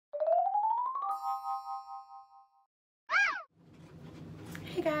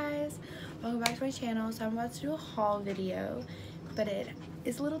Hey guys, welcome back to my channel. So I'm about to do a haul video, but it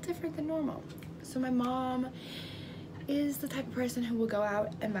is a little different than normal. So my mom is the type of person who will go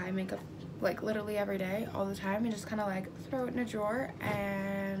out and buy makeup like literally every day, all the time, and just kind of like throw it in a drawer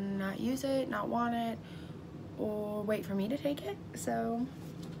and not use it, not want it, or wait for me to take it. So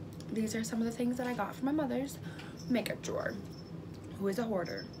these are some of the things that I got from my mother's makeup drawer, who is a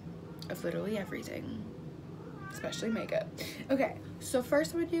hoarder of literally everything, especially makeup. Okay, so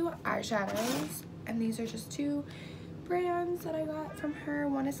first I'm gonna do eyeshadows, and these are just two brands that I got from her.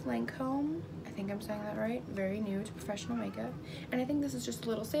 One is Lancome, I think I'm saying that right, very new to professional makeup, and I think this is just a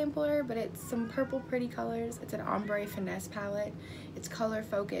little sampler, but it's some purple pretty colors. It's an ombre finesse palette. It's color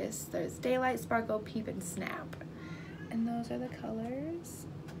focused. There's Daylight, Sparkle, Peep, and Snap, and those are the colors.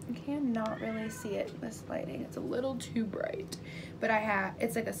 You cannot really see it in this lighting, it's a little too bright, but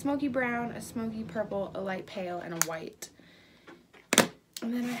it's like a smoky brown, a smoky purple, a light pale, and a white.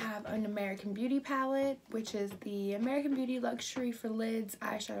 And then I have an American Beauty palette, which is the American Beauty Luxury for Lids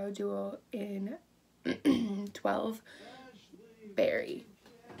eyeshadow duo in 12 Berry.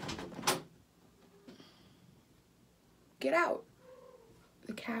 Get out.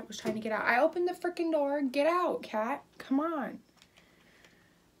 The cat was trying to get out. I opened the freaking door. Get out, cat. Come on.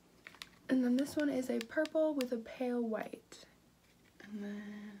 And then this one is a purple with a pale white. And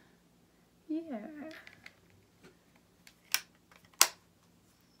then, yeah.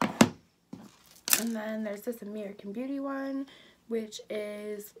 And then there's this American Beauty one, which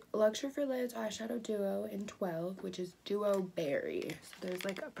is Luxury for Lids eyeshadow duo in 12, which is Duo Berry. So there's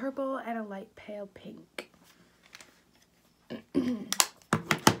like a purple and a light pale pink. And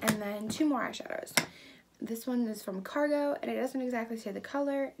then two more eyeshadows. This one is from Cargo, and it doesn't exactly say the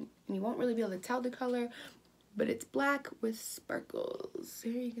color, and you won't really be able to tell the color, but it's black with sparkles.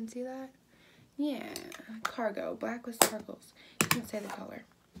 Here, you can see that? Yeah, Cargo, black with sparkles. It doesn't say the color.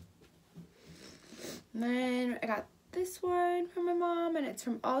 And then I got this one from my mom, and it's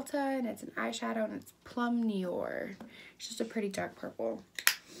from Ulta, and it's an eyeshadow, and it's Plum Noir. It's just a pretty dark purple.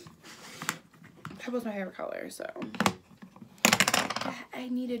 Purple's my favorite color, so I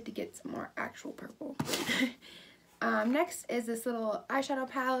needed to get some more actual purple. Next is this little eyeshadow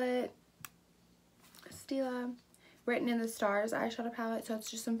palette, Stila, Written in the Stars eyeshadow palette. So it's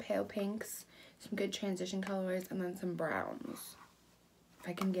just some pale pinks, some good transition colors, and then some browns. If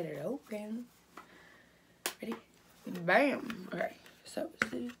I can get it open. Ready? Bam! Okay, so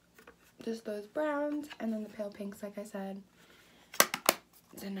just those browns, and then the pale pinks, like I said.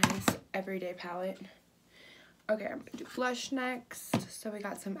 It's a nice everyday palette. Okay, I'm gonna do blush next. So we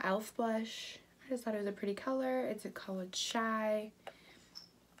got some e.l.f. blush. I just thought it was a pretty color. It's a colored Shy.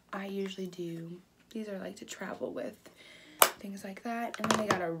 I usually do. These are like to travel with, things like that. And then they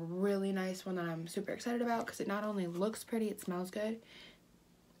got a really nice one that I'm super excited about because it not only looks pretty, it smells good.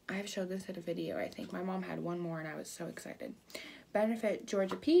 I've showed this in a video, I think. My mom had one more and I was so excited. Benefit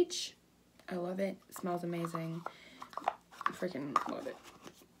Georgia Peach. I love it. It smells amazing. I freaking love it.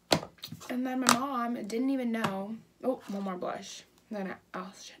 And then my mom didn't even know. Oh, one more blush. Then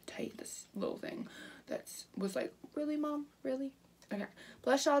I'll tell you this little thing that was like, really, Mom? Really? Okay.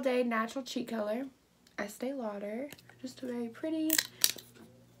 Blush All Day Natural Cheek Color. Estee Lauder. Just a very pretty.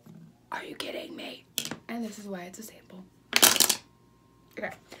 Are you kidding me? And this is why it's a sample.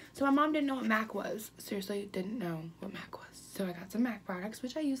 Okay. So my mom didn't know what MAC was. Seriously, didn't know what MAC was. So I got some MAC products,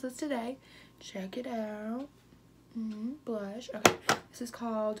 which I use this today. Check it out. Blush. Okay. This is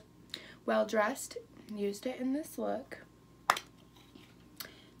called Well Dressed. Used it in this look.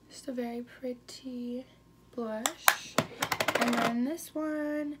 Just a very pretty blush. And then this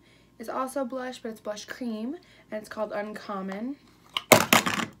one is also blush, but it's blush cream, and it's called Uncommon.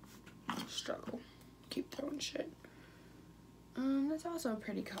 Struggle. Keep throwing shit. That's also a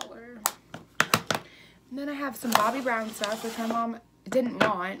pretty color. And then I have some Bobbi Brown stuff, which my mom didn't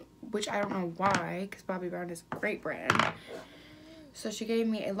want, which I don't know why, because Bobbi Brown is a great brand. So she gave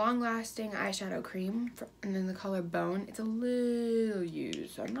me a long-lasting eyeshadow cream, and then the color Bone. It's a little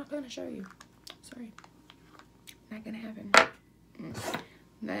used, so I'm not going to show you. Sorry. Not going to happen. And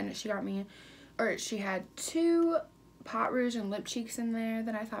then she got me, or she had two Pot Rouge and lip cheeks in there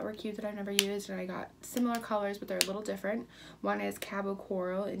that I thought were cute that I've never used, and I got similar colors, but they're a little different. One is Cabo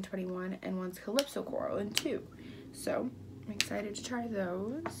Coral in 21, and one's Calypso Coral in 2. So I'm excited to try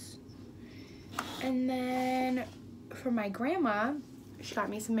those. And then for my grandma, she got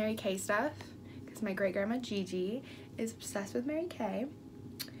me some Mary Kay stuff because my great grandma Gigi is obsessed with Mary Kay.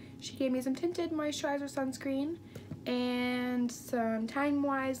 She gave me some tinted moisturizer sunscreen and some Time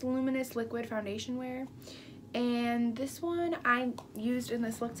Wise Luminous Liquid Foundation Wear. And this one I used in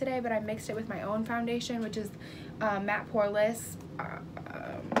this look today, but I mixed it with my own foundation, which is Matte Poreless.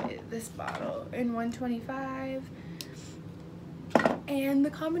 This bottle in 125. And the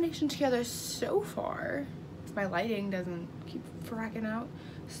combination together so far, if my lighting doesn't keep fracking out,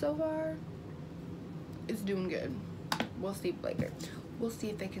 so far, it's doing good. We'll see later. We'll see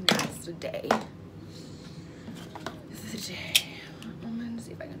if they can last a day. This is a day. I'm gonna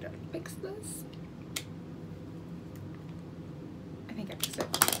see if I can try to fix this. I think I fixed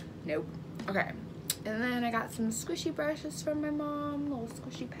it. Nope. Okay. And then I got some squishy brushes from my mom, little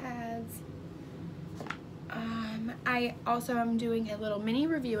squishy pads. I also am doing a little mini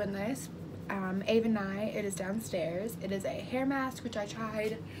review in this. Eva Nye, it is downstairs. It is a hair mask, which I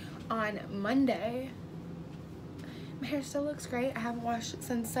tried on Monday. My hair still looks great. I haven't washed it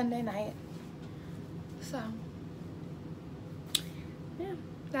since Sunday night. So, yeah,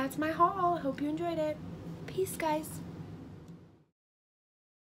 that's my haul. Hope you enjoyed it. Peace, guys.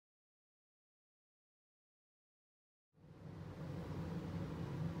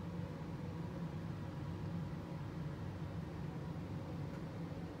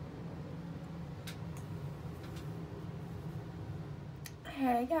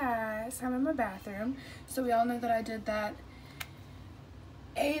 Hey guys, I'm in my bathroom. So we all know that I did that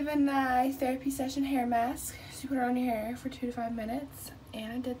Eva Nye therapy session hair mask. So you put it on your hair for 2 to 5 minutes.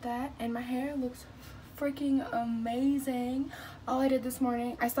 And I did that, and my hair looks freaking amazing. All I did this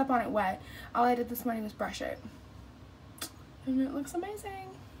morning, I slept on it wet. All I did this morning was brush it. And it looks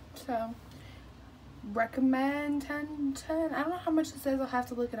amazing. So, recommend 10/10. I don't know how much this is. I'll have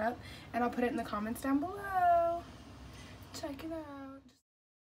to look it up. And I'll put it in the comments down below. Check it out.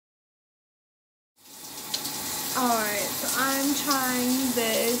 Alright, so I'm trying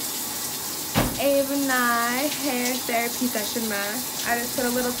this Eva Nye hair therapy session mask. I just put a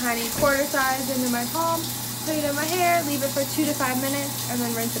little tiny quarter size into my palm, put it in my hair, leave it for 2 to 5 minutes, and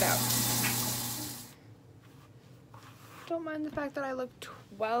then rinse it out. Don't mind the fact that I look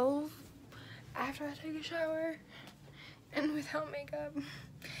 12 after I take a shower and without makeup.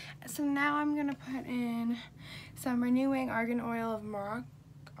 So now I'm gonna put in some Renewing Argan Oil of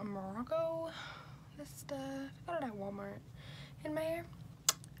Morocco. This stuff, I got it at Walmart, in my hair.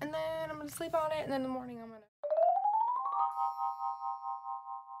 And then I'm gonna sleep on it, and then in the morning I'm gonna